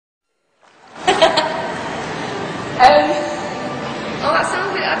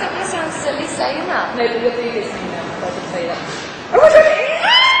No, but you'll do this thing now, so I'll just say that.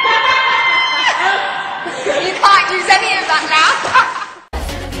 You can't use any of that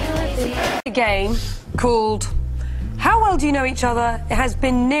now. A game called How Well Do You Know Each Other? It has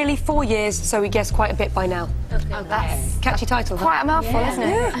been nearly 4 years, so we guess quite a bit by now. Okay. Oh, that's catchy title, huh? quite a mouthful, isn't it?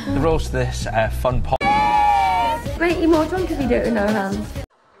 Yeah. The rules to this fun pop. Mate, you're more drunk if you do it with no hands.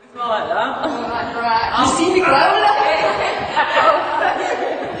 It's not like that. Right. You see me growling?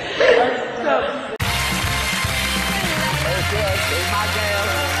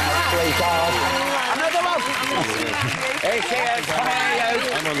 Another one. Hey, cheers. Come here,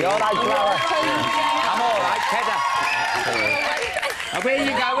 you. You're all right, Flower. I'm all right, Kedda. Now, where are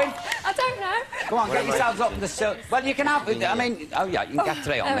you going? I don't know. Go on, get yourselves up in the sill. Well, you can have it. I mean, oh yeah, you can get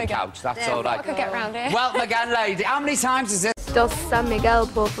three on the couch. That's all right. I could get round here. Welcome again, lady. How many times is this? Dos San Miguel,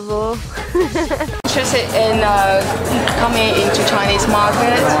 por favor. Interested in coming into Chinese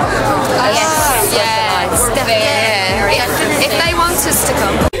market. Yes, definitely. If they want us to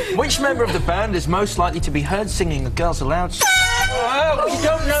come. Which member of the band is most likely to be heard singing at Girls Aloud? Oh, you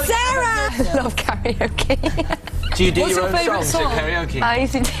don't know. Sarah! I love karaoke. Do you do What's your your own favourite songs song? at karaoke? I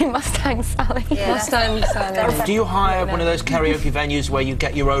used to do Mustang Sally. Mustang Sally. Do you hire one of those karaoke venues where you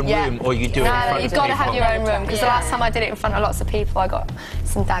get your own room, or you do it in front of you've people? got to have your own room, because the last time I did it in front of lots of people, I got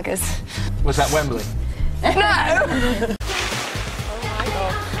some daggers. Was that Wembley? No!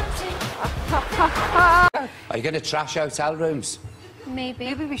 Are you going to trash hotel rooms?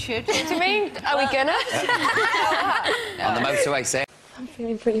 Maybe we should. Do you mean, are we gonna? On the motorway, say. I'm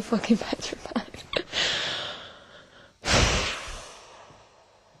feeling pretty fucking petrified.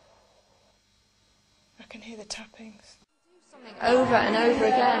 I can hear the tappings. Over and over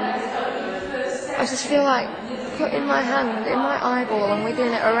again. I just feel like putting my hand in my eyeball and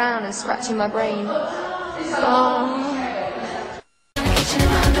wiggling it around and scratching my brain. Oh.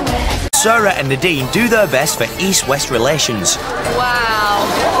 Sarah and Nadine do their best for East-West relations. Wow.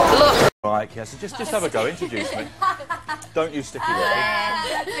 Look. Right, yeah, so just have a go, introduce me. Don't you stick your leg.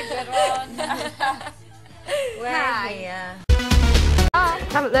 That's a good one. Hi.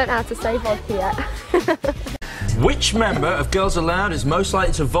 Haven't learnt how to say vodka yet. Which member of Girls Aloud is most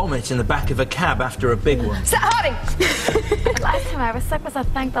likely to vomit in the back of a cab after a big one? Sit Harding! Last time I was sick was, I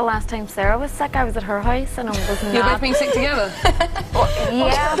think, the last time Sarah was sick. I was at her house and I was not... You're both being sick together?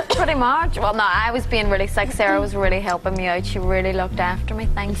 Yeah, pretty much. Well, no, I was being really sick. Sarah was really helping me out. She really looked after me.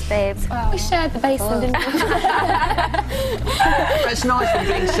 Thanks, babes. We shared the basement, didn't we? It's nice when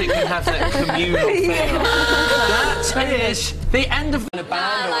being sick you have that communal thing. That is the end of the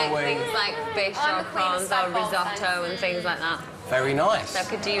band, like things like fish or prawns or risotto and things like that. Very nice. So I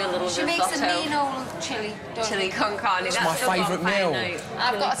could do you a little She makes a mean old chili. chili con carne. That's my favourite meal.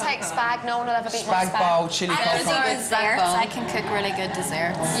 I've got to take spag. No one will ever beat my Spag bowl, chili con carne. desserts. I can cook really good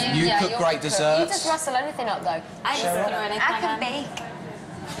desserts. You cook great You desserts. just rustle anything up though. I can bake.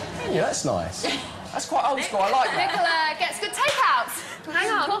 Yeah, that's nice. That's quite old school. I like that. Nicola gets good takeouts.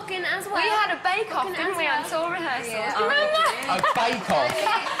 Hang on. Cooking as well. We had a bake-off, didn't we, on tour rehearsals? Yeah. Remember? A bake-off.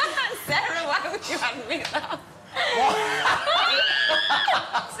 Sarah, why would you have me that?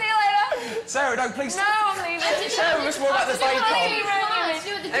 See you later. Sarah, no, please. No, I'm leaving. Sarah was more about the bake-off.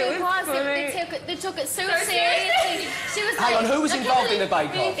 They took it so seriously. She was Hang on, who was involved in the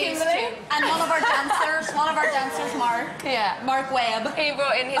bake-off? And one of our dancers, Mark. Yeah. Mark Webb. He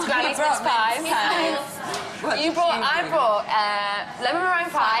brought in his granny's mince pies. I brought lemon meringue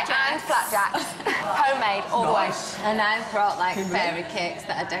pie and flapjacks. Homemade, all the way. And I brought like fairy cakes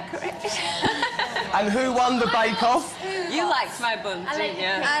that are decorated. And who won the bake-off? You liked my bun, didn't you?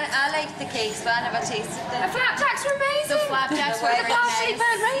 I liked the cakes, but I never tasted them. The flapjacks were amazing. The flapjacks were the really partially nice.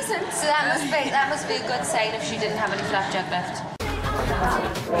 burnt raisins. So that must be a good sign if she didn't have any flapjack left.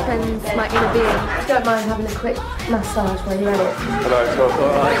 Depends, might need a beer. Don't mind having a quick massage while you're at it.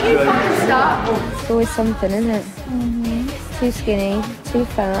 It's always something, isn't it? Too skinny, too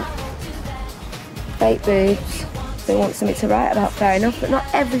fat, fake boobs. They want something to write about, fair enough, but not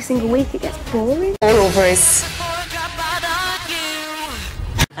every single week. It gets boring. All over his.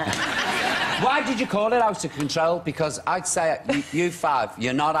 Why did you call it out of control? Because I'd say you five,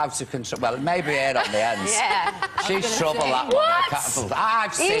 you're not out of control. Well, maybe here on the ends. Yeah. She's trouble, that one. What? Catapult.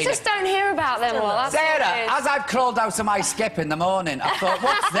 I've seen You just it. don't hear about them all. That's Sarah, what it is. as I'd crawled out of my skip in the morning, I thought,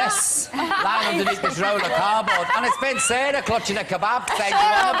 what's this? Lying underneath this roll of cardboard. And it's been Sarah clutching a kebab, saying, you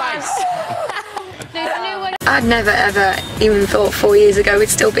on the base. I'd never ever even thought 4 years ago we'd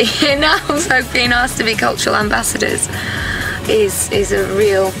still be here now, so being asked to be cultural ambassadors is a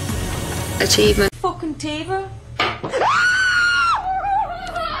real achievement. Fucking Teva.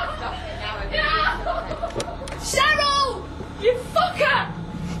 Cheryl! You fucker!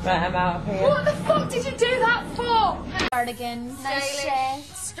 Right, I'm out of here. What the fuck did you do that for? Cardigan, nice shirt,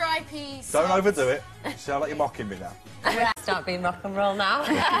 stripy. Don't overdo it. Sound like you're mocking me now. Start being rock and roll now.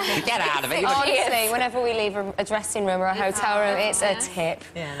 Get out of it. Honestly, whenever we leave a dressing room or a hotel room, it's a tip.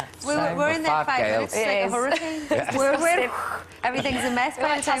 Yeah, that's We're in there 5 minutes. It's like a hurricane. We're everything's a mess. We're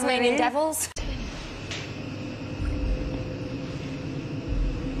like Tasmanian devils.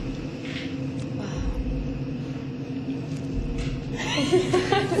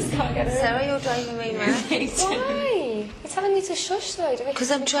 Sarah, you're driving me mad. Why? You're telling me to shush though.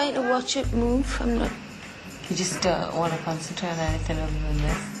 Because I'm trying to watch it move. I'm not. You just don't want to concentrate on anything other than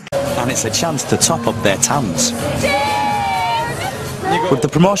this. And it's a chance to top up their tans. With the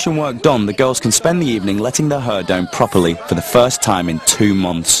promotion work done, the girls can spend the evening letting their hair down properly for the first time in 2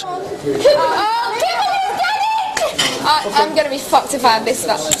 months. I'm going to be fucked if I have this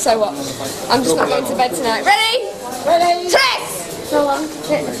back, so what? I'm just not going to bed tonight. Ready? Ready? Test! So long to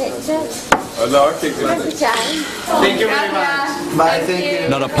take the picture. No, I think Thank you very much. Bye, thank you.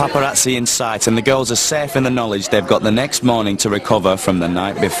 Not a paparazzi in sight, and the girls are safe in the knowledge they've got the next morning to recover from the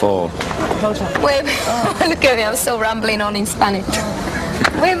night before. Wait, look at me, I'm still rambling on in Spanish.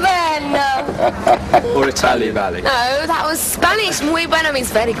 Muy bueno. Or Italian Valley. No, that was Spanish. Muy bueno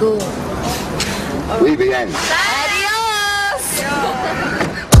means very good. Muy bien. Adios!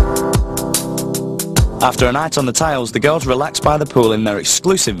 After a night on the tiles, the girls relax by the pool in their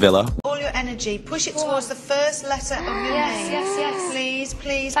exclusive villa. All your energy, push it towards the first letter of your name. Yes. Please,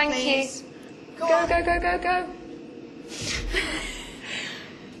 please, Thank please. you. Go.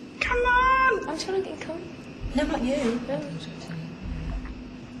 Come on! I'm trying to get coming. No, not you.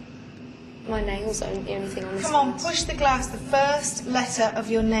 My nails are the only thing on this Come on, one. push the glass, the first letter of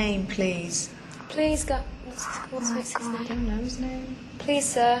your name, please. Please, go. What's his I name? don't know his name. Please,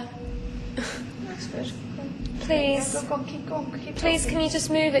 sir. Oxford. Please. Go on, keep going. Keep Please, can you just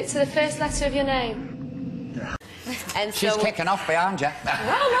move it to the first letter of your name? And She's kicking off behind you.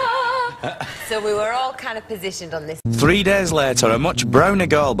 so we were all kind of positioned on this. 3 days later, a much browner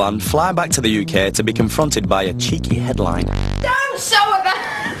girl band fly back to the UK to be confronted by a cheeky headline. Don't show her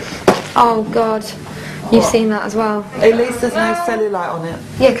that! Oh God, you've seen that as well. At least there's no cellulite on it.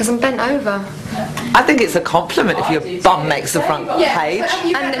 Yeah, because I'm bent over. I think it's a compliment if your bum makes the front page.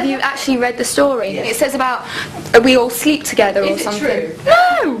 And have you actually read the story? It says about we all sleep together or something. True?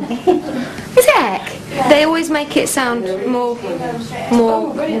 No! Is it heck? They always make it sound more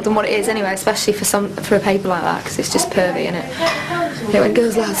than what it is anyway, especially for a paper like that, because it's just pervy, isn't it? Yeah, when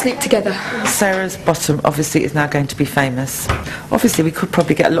girls like sleep together. Sarah's bottom obviously is now going to be famous. Obviously we could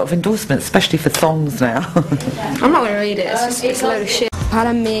probably get a lot of endorsements, especially for songs now. I'm not going to read it, it's a load of shit.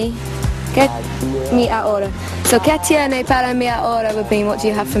 Para mí, ¿qué mi ahora? So, ¿qué tiene para mí ahora would mean what do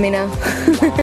you have for me now?